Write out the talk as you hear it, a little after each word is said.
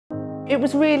It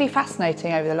was really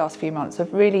fascinating over the last few months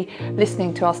of really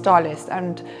listening to our stylists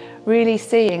and really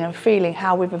seeing and feeling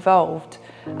how we've evolved,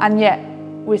 and yet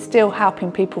we're still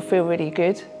helping people feel really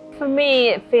good. For me,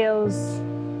 it feels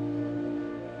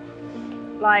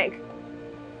like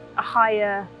a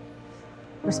higher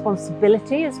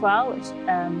responsibility as well,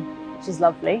 which is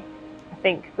lovely. I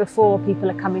think before people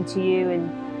are coming to you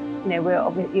and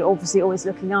you're obviously always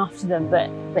looking after them,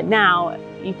 but now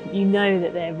you know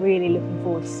that they're really looking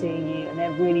forward to seeing you and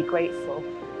they're really grateful.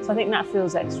 So I think that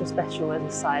feels extra special as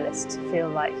a stylist, to feel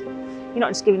like you're not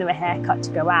just giving them a haircut to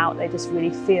go out, they just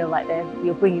really feel like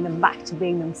you're bringing them back to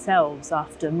being themselves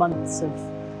after months of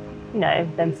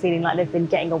them feeling like they've been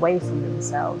getting away from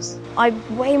themselves.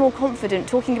 I'm way more confident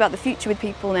talking about the future with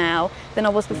people now than I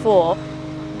was before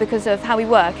because of how we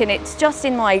work, and it's just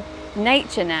in my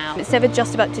nature now. It's never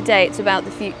just about today, it's about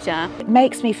the future. It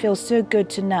makes me feel so good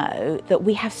to know that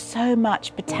we have so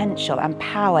much potential and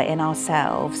power in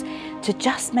ourselves to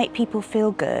just make people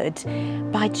feel good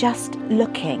by just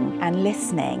looking and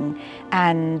listening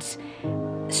and,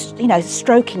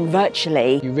 stroking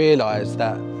virtually. You realise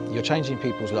that you're changing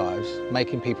people's lives,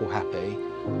 making people happy.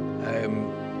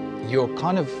 You're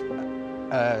kind of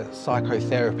a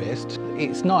psychotherapist.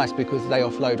 It's nice because they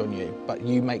offload on you, but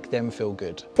you make them feel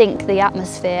good. I think the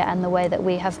atmosphere and the way that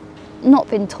we have not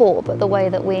been taught, but the way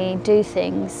that we do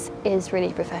things is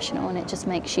really professional, and it just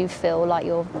makes you feel like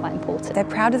you're quite important. They're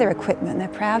proud of their equipment, they're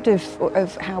proud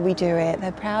of how we do it,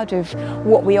 they're proud of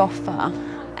what we offer.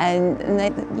 And they,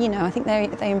 I think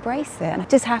they embrace it, and I'm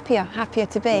just happier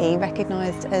to be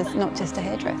recognised as not just a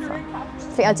hairdresser.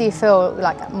 I think I do feel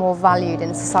like more valued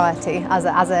in society as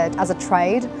a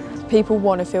trade. People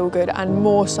want to feel good, and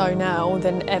more so now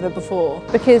than ever before.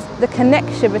 Because the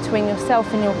connection between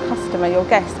yourself and your customer, your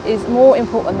guest, is more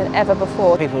important than ever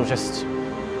before. People are just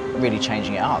really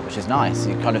changing it up, which is nice.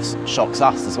 It kind of shocks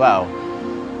us as well,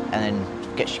 and then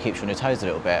keeps you on your toes a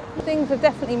little bit. Things have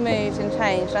definitely moved and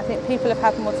changed. I think people have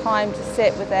had more time to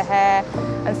sit with their hair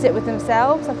and sit with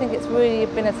themselves. I think it's really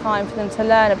been a time for them to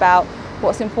learn about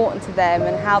what's important to them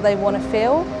and how they want to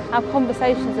feel. Our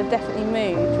conversations have definitely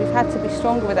moved. We've had to be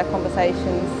stronger with our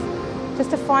conversations just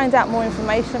to find out more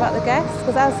information about the guests,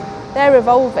 because as they're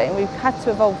evolving, we've had to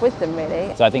evolve with them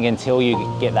really. So I think until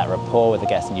you get that rapport with the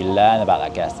guest and you learn about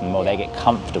that guest and the more they get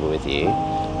comfortable with you,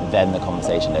 then the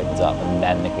conversation opens up, and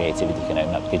then the creativity can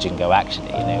open up, because you can go, actually,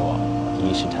 you know what,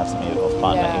 you should have some more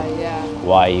fun.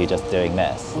 Why are you just doing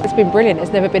this? It's been brilliant.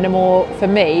 It's never been for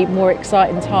me, more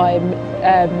exciting time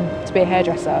to be a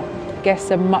hairdresser.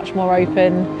 Guests are much more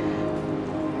open,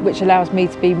 which allows me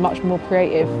to be much more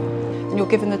creative. And you're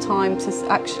given the time to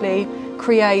actually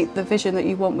create the vision that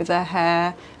you want with their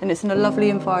hair, and it's in a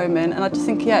lovely environment, and I just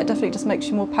think, it definitely just makes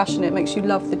you more passionate, makes you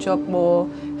love the job more,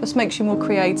 just makes you more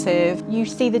creative. You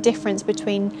see the difference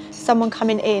between someone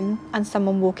coming in and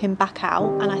someone walking back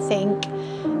out, and I think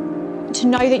to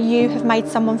know that you have made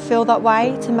someone feel that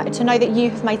way, to know that you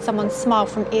have made someone smile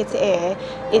from ear to ear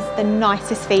is the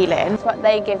nicest feeling. It's what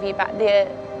they give you back,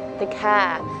 the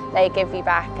care they give you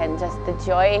back, and just the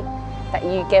joy that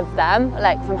you give them,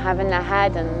 like from having their hair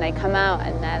done, and they come out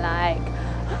and they're like,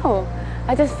 oh,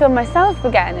 I just feel myself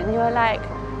again, and you're like,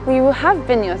 well, you have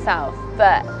been yourself,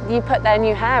 but you put their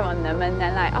new hair on them and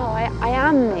they're like, oh, I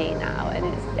am me now, and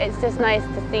it's just nice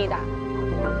to see that.